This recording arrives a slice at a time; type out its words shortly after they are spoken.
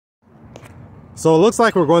So it looks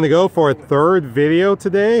like we're going to go for a third video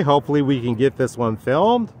today. Hopefully we can get this one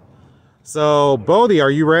filmed. So Bodhi, are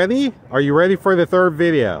you ready? Are you ready for the third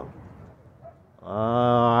video?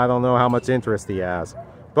 I don't know how much interest he has.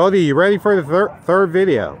 Bodhi, you ready for the third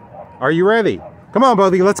video? Are you ready? Come on,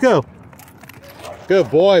 Bodhi, let's go. Good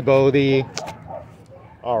boy, Bodhi.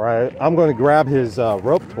 All right, I'm going to grab his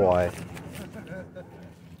rope toy.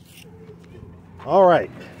 All right.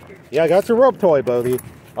 Yeah, I got your rope toy, Bodhi.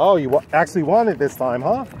 Oh, you actually won it this time,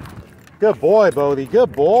 huh? Good boy, Bodhi.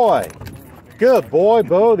 Good boy. Good boy,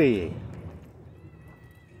 Bodhi.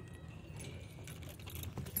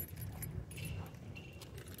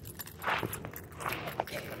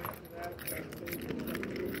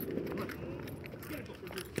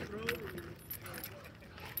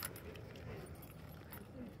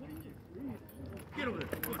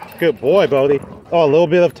 Good boy, Bodhi. Oh, a little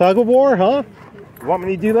bit of tug of war, huh? You want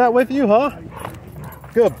me to do that with you, huh?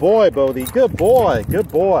 Good boy, Bodhi. Good boy. Good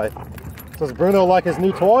boy. Does Bruno like his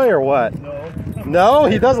new toy or what? No. No,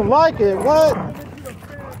 he doesn't like it. What?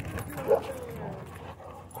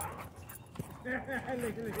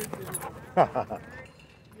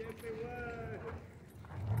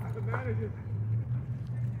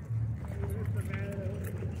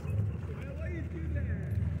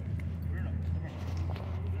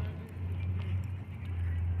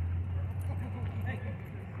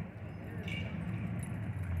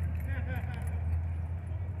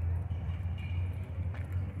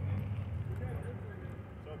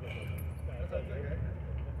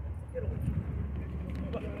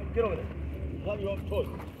 Get over there. Let me off toy.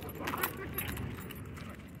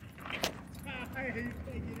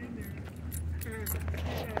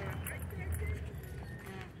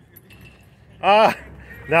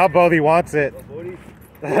 Now Bodhi wants it.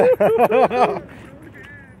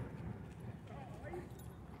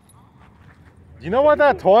 You know what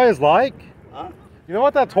that toy is like? Huh? You know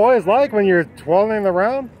what that toy is like when you're twirling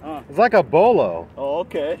around? It's like a bolo. Oh,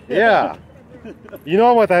 okay. Yeah. You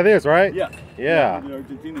know what that is, right? Yeah. Yeah. The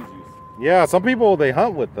Argentinians use. Yeah, some people, they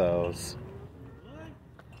hunt with those.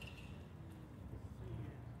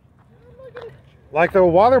 Like the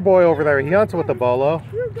water boy over there, he hunts with the bolo.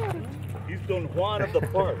 He's Don Juan of the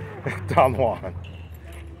park. Don Juan.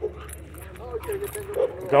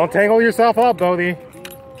 Don't tangle yourself up, Bodhi.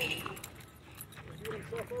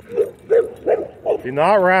 Do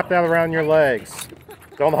not wrap that around your legs.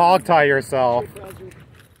 Don't hog tie yourself.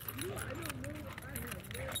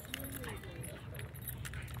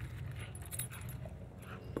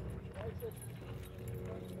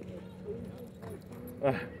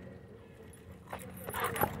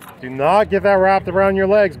 Do not get that wrapped around your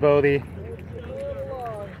legs, Bodhi.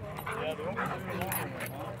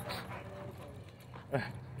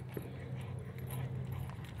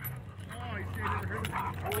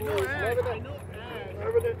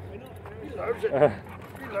 He loves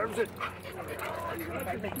it. You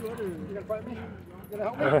gonna fight me? You gonna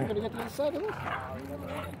help me? You gonna get to the side of this?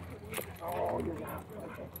 Oh, you're gonna.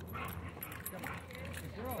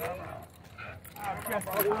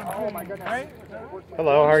 Oh my goodness.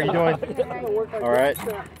 Hello, how are you doing? All right.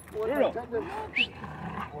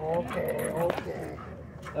 Okay, okay.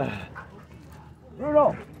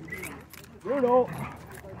 Bruno! Bruno!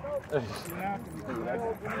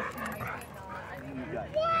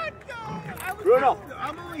 What? Bruno!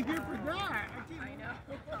 I'm only here for that. I know.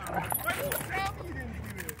 Why didn't you tell me you didn't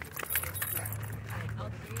do it? I'll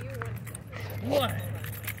do you one. What?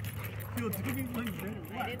 You'll do me one minute.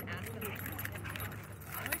 I didn't ask them.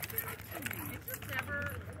 It just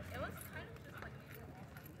never, it was kind of just like.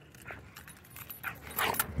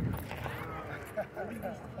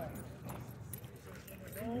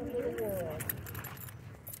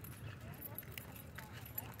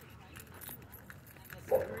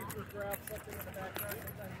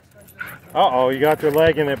 Uh-oh, you got your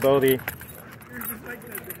leg in it, Bodhi.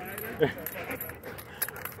 Did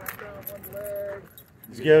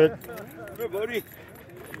you get it? Hey, buddy.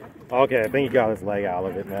 Okay, I think he got his leg out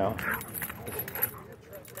of it now.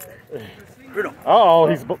 Bruno. Uh-oh,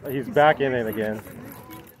 he's back in it again.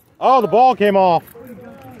 Oh, the ball came off.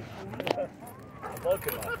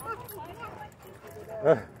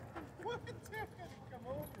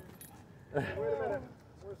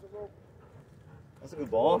 That's a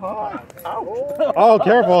good ball, huh? Ouch. Oh,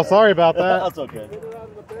 careful. Sorry about that. That's okay.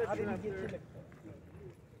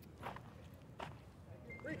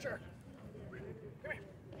 Reacher. Come here.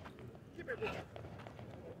 Keep it, Reacher.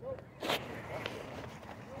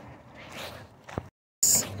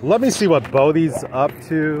 Let me see what Bodhi's up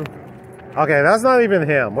to. Okay, that's not even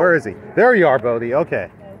him. Where is he? There you are, Bodhi. Okay.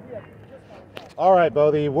 All right,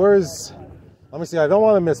 Bodhi. Where's Let me see, I don't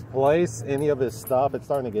want to misplace any of his stuff. It's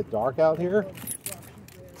starting to get dark out here.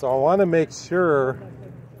 So I want to make sure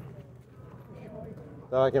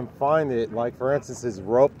that I can find it. Like for instance, his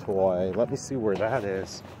rope toy. Let me see where that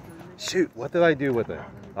is. Shoot, what did I do with it?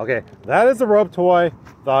 Okay, that is a rope toy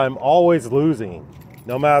that I'm always losing,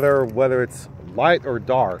 no matter whether it's light or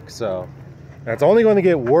dark. So it's only going to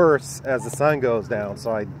get worse as the sun goes down.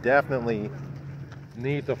 So I definitely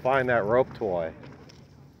need to find that rope toy.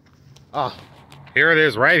 Ah, here it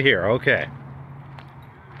is right here. Okay.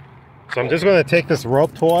 So I'm just going to take this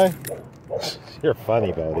rope toy. You're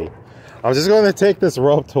funny, Bodhi. I'm just going to take this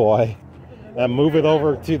rope toy and move it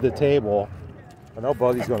over to the table. I know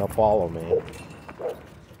Bodhi's going to follow me.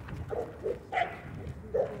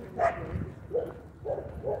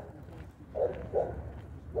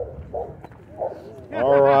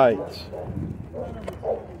 All right.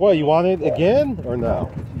 What, you want it again or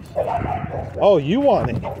no? Oh, you want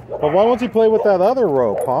it. But why don't you play with that other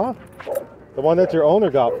rope, huh? The one that your owner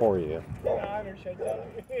got for you.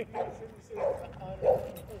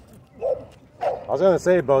 I was going to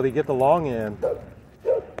say, Bodhi, get the long end.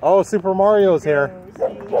 Oh, Super Mario's here.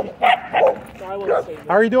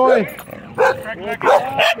 How are you doing? Hey,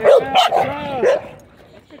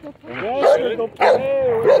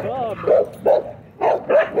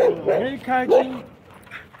 Kaiju.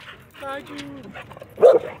 Kaiju.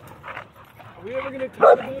 Are we ever going to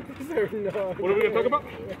talk about this or no? What are we going to talk about?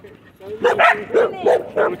 Edna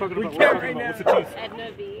What are we talking about? What's the cheese?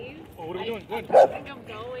 B. Oh, what are we doing? Good. I think I'm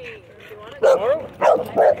going. Do you want to go?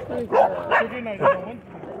 Tomorrow? Good night, everyone.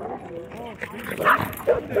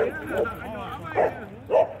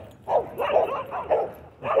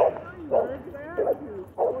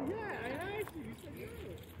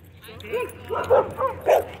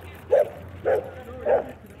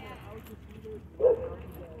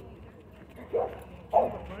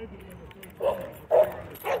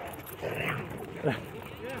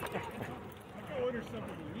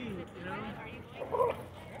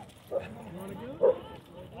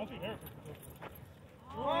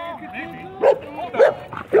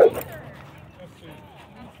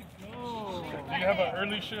 Do you have an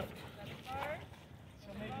early shift? So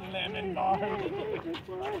make lemon bars.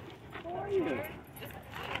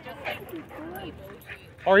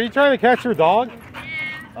 Oh, are you trying to catch your dog?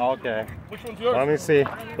 Oh, okay. Which one's yours? Let me see.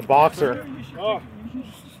 The boxer. Oh.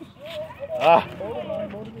 Ah.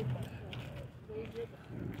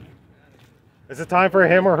 Is it time for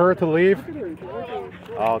him or her to leave?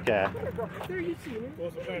 Okay.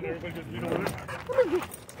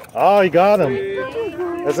 Oh, you got him.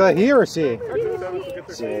 Is that he or she?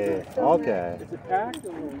 She. Okay.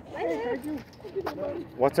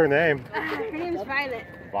 What's her name? Her name's Violet.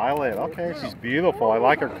 Violet. Okay, she's beautiful. I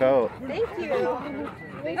like her coat. Thank you.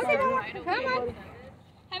 Okay, come on.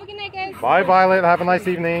 Have a good night, guys. Bye, Violet. Have a nice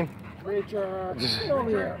evening. Great job. Get over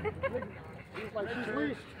here.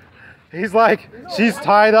 He's like, she's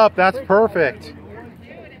tied up. That's perfect.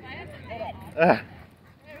 Ah.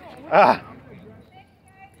 I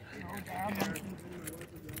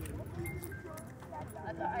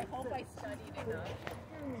hope I studied enough.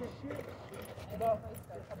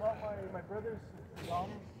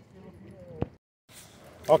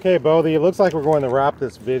 Okay, Bodhi, it looks like we're going to wrap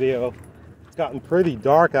this video. It's gotten pretty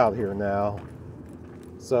dark out here now.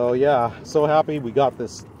 So yeah, so happy we got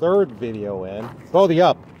this third video in. Bodhi,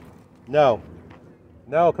 up. No.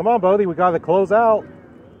 No, come on, Bodhi, we got to close out.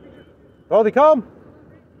 Bodhi, come.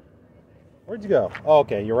 Where'd you go? Oh,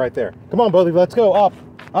 okay, you're right there. Come on, Bodhi, let's go. Up.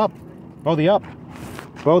 Up. Bodhi, up.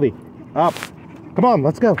 Bodhi, up. Come on,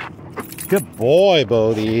 let's go. Good boy,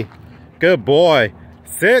 Bodhi. Good boy.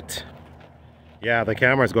 Sit. Yeah, the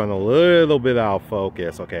camera's going a little bit out of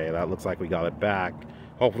focus. Okay, that looks like we got it back.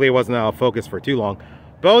 Hopefully it wasn't out of focus for too long.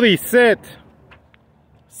 Bodhi, sit.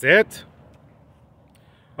 Sit.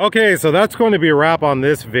 Okay, so that's going to be a wrap on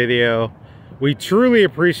this video. We truly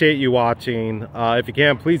appreciate you watching. If you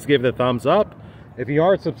can, please give it a thumbs up. If you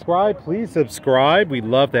aren't subscribed, please subscribe. We'd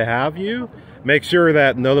love to have you. Make sure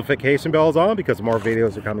that notification bell is on because more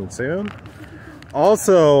videos are coming soon.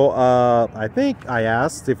 Also, I think I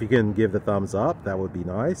asked if you can give the thumbs up. That would be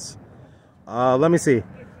nice. Let me see.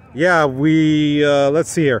 Yeah, let's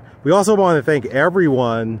see here. We also want to thank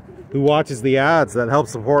everyone who watches the ads that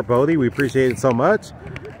helps support Bodhi. We appreciate it so much.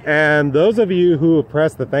 And those of you who have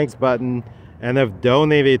pressed the thanks button and have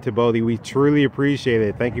donated to Bodhi, we truly appreciate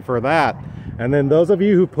it. Thank you for that. And then those of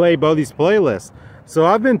you who play Bodhi's playlist. So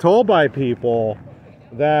I've been told by people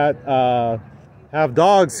that have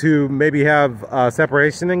dogs who maybe have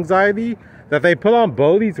separation anxiety, that they put on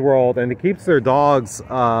Bodhi's World and it keeps their dogs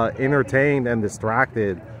entertained and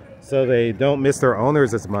distracted so they don't miss their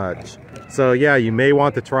owners as much. So yeah, you may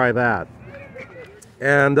want to try that.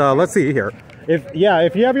 And let's see here. If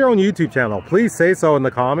you have your own YouTube channel, please say so in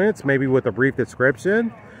the comments, maybe with a brief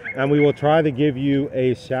description, and we will try to give you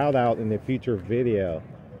a shout out in the future video.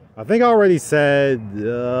 I think I already said,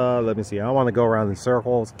 let me see, I don't want to go around in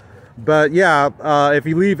circles. But yeah, if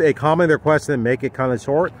you leave a comment or question, make it kind of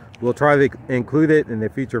short, we'll try to include it in the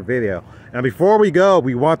future video. And before we go,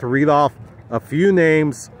 we want to read off a few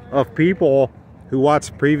names of people who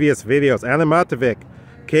watched previous videos. Anna Matovic,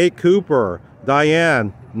 Kate Cooper,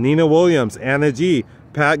 Diane, Nina Williams, Anna G,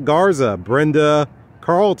 Pat Garza, Brenda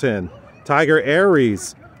Carlton, Tiger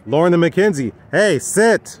Aries, Lorna McKenzie. Hey,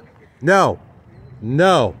 sit. No.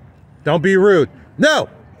 No. Don't be rude. No.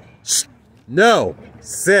 Shh. No.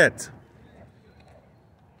 Sit.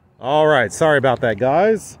 All right. Sorry about that,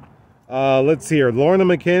 guys. Let's see here. Lorna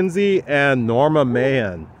McKenzie and Norma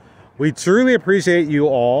Mahan. We truly appreciate you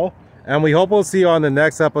all, and we hope we'll see you on the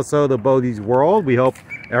next episode of Bodie's World. We hope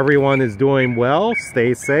everyone is doing well.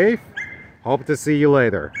 Stay safe. Hope to see you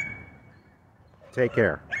later. Take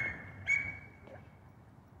care.